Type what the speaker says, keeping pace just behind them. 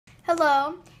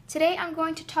Hello. Today I'm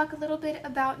going to talk a little bit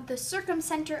about the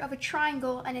circumcenter of a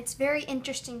triangle and its very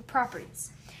interesting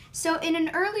properties. So in an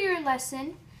earlier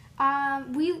lesson,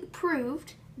 we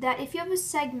proved that if you have a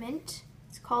segment,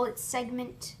 let's call it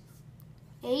segment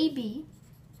AB,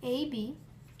 any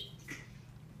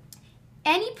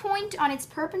point on its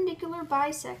perpendicular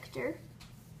bisector,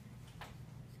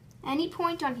 any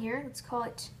point on here, let's call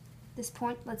it this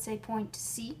point, let's say point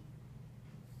C,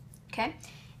 okay?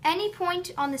 Any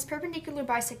point on this perpendicular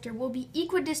bisector will be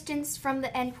equidistant from the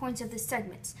endpoints of the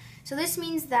segments. So this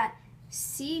means that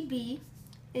CB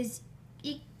is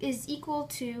equal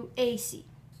to AC,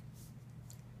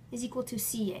 is equal to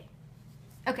CA.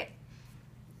 Okay,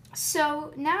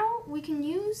 so now we can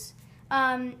use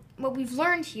what we've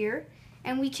learned here,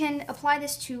 and we can apply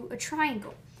this to a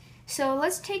triangle. So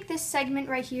let's take this segment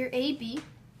right here, AB.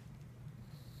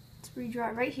 Let's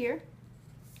redraw it right here.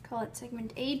 Call it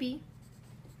segment AB.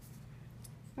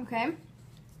 Okay,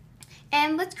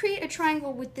 and let's create a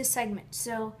triangle with this segment.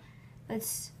 So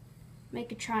let's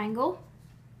make a triangle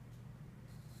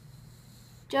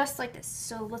just like this.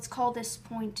 So let's call this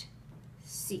point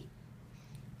C.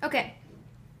 Okay,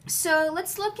 so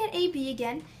let's look at AB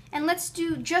again, and let's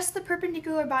do just the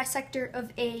perpendicular bisector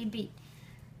of AB.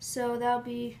 So that'll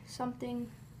be something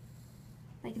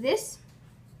like this.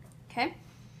 Okay,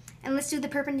 and let's do the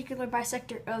perpendicular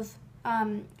bisector of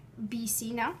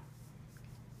BC now.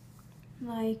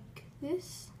 Like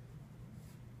this.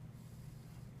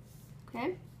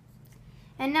 Okay.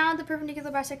 And now the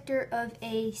perpendicular bisector of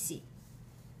AC.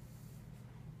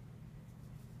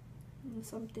 And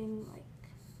something like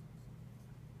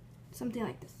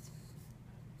this.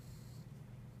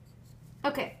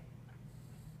 Okay.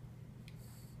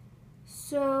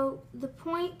 So the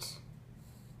point,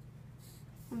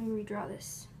 let me redraw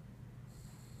this.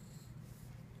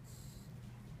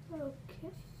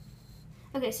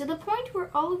 Okay, so the point where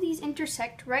all of these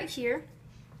intersect right here,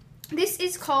 this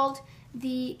is called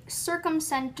the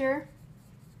circumcenter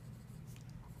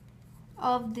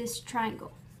of this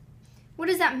triangle. What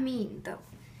does that mean, though?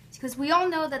 Because we all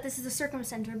know that this is a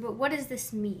circumcenter, but what does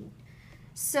this mean?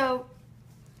 So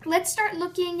let's start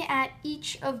looking at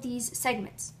each of these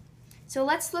segments. So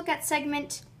let's look at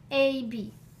segment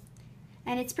AB,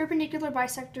 and its perpendicular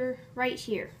bisector right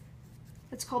here.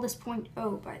 Let's call this point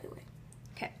O, by the way.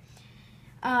 Okay.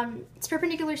 It's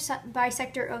perpendicular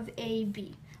bisector of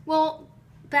AB. Well,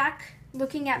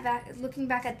 looking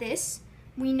back at this,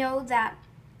 we know that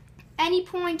any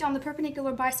point on the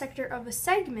perpendicular bisector of a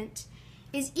segment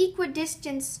is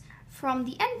equidistant from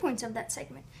the endpoints of that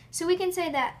segment. So we can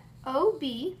say that OB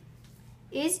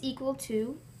is equal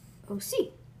to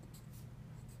OC.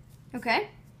 Okay?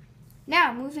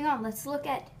 Now, moving on, let's look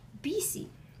at BC.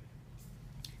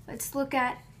 Let's look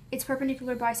at its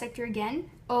perpendicular bisector again.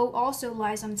 O also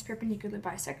lies on its perpendicular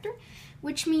bisector,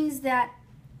 which means that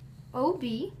OB,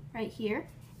 right here,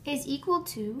 is equal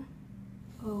to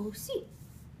OC.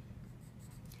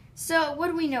 So what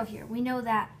do we know here? We know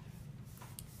that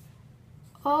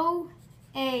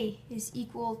OA is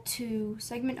equal to,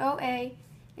 segment OA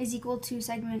is equal to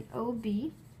segment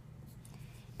OB,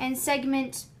 and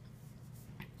segment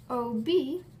OB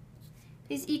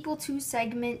is equal to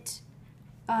segment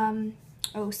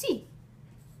OC.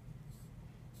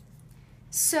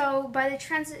 So by the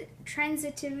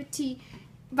transitivity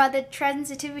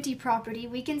property,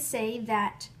 we can say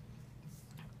that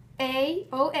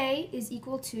OA is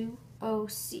equal to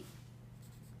OC.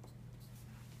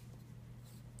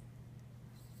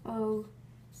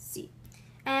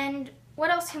 And what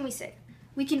else can we say?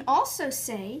 We can also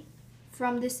say,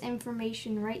 from this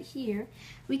information right here,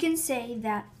 we can say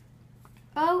that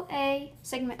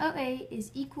segment OA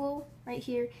is equal, right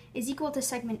here, is equal to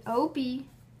segment OB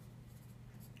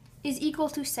is equal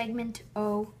to segment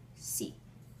OC.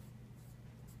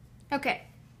 Okay,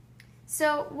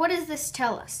 so what does this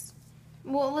tell us?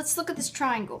 Well, let's look at this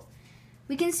triangle.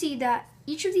 We can see that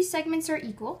each of these segments are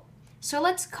equal, so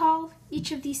let's call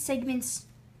each of these segments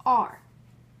R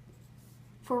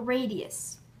for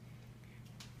radius.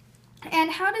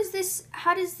 And how could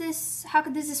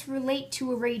this relate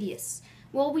to a radius?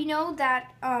 Well, we know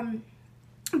that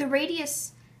the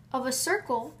radius of a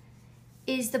circle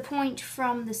is the point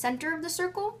from the center of the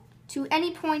circle to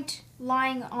any point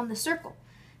lying on the circle.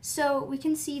 So we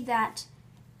can see that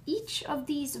each of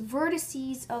these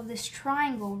vertices of this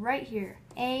triangle right here,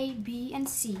 A, B, and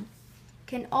C,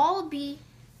 can all be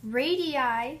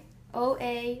radii,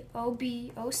 OA, OB,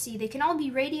 OC. They can all be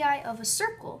radii of a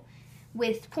circle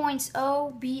with points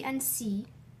O, B, and C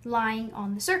lying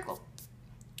on the circle.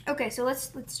 Okay, so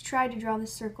let's try to draw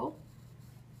this circle.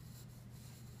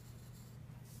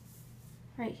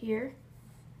 right here.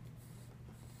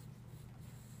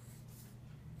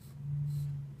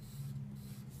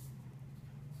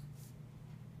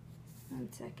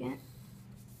 1 second.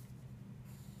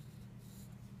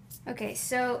 Okay,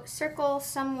 so circle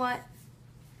somewhat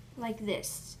like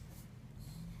this.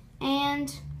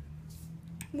 And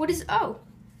what is O?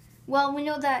 Well, we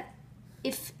know that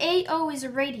if AO is a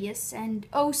radius and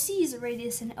OC is a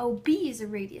radius and OB is a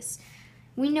radius,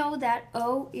 we know that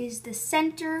O is the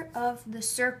center of the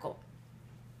circle.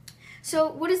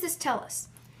 So what does this tell us?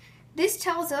 This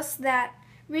tells us that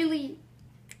really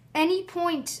any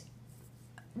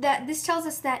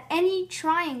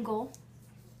triangle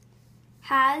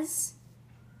has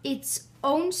its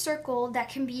own circle that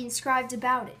can be inscribed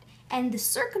about it. And the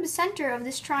circumcenter of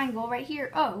this triangle right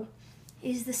here, O,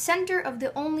 is the center of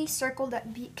the only circle that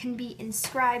can be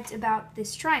inscribed about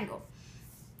this triangle.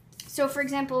 So for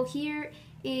example, here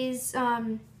is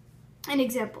an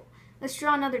example. Let's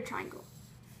draw another triangle.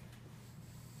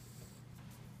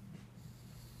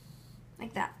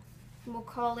 Like that. And we'll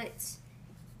call it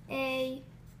A,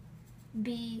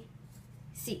 B,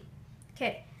 C.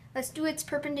 Okay, let's do its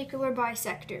perpendicular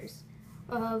bisectors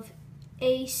of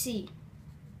AC.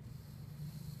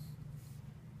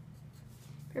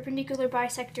 Perpendicular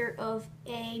bisector of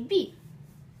AB.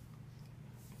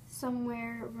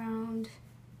 Somewhere around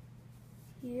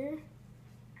here.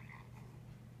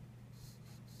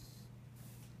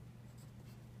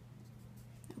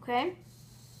 Okay.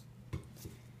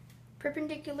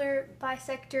 Perpendicular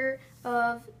bisector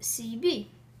of CB.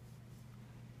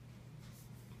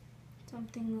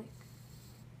 Something like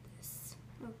this.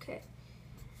 Okay.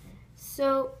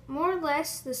 So more or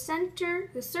less the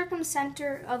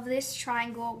circumcenter of this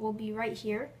triangle will be right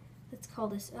here. Let's call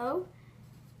this O.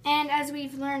 And as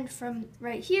we've learned from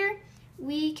right here,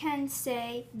 we can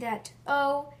say that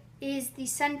O is the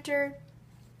center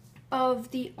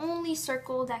of the only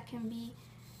circle that can be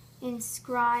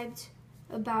inscribed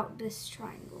about this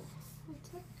triangle.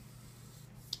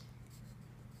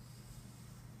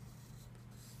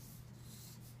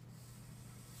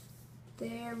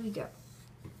 There we go.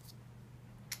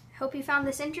 Hope you found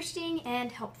this interesting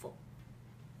and helpful.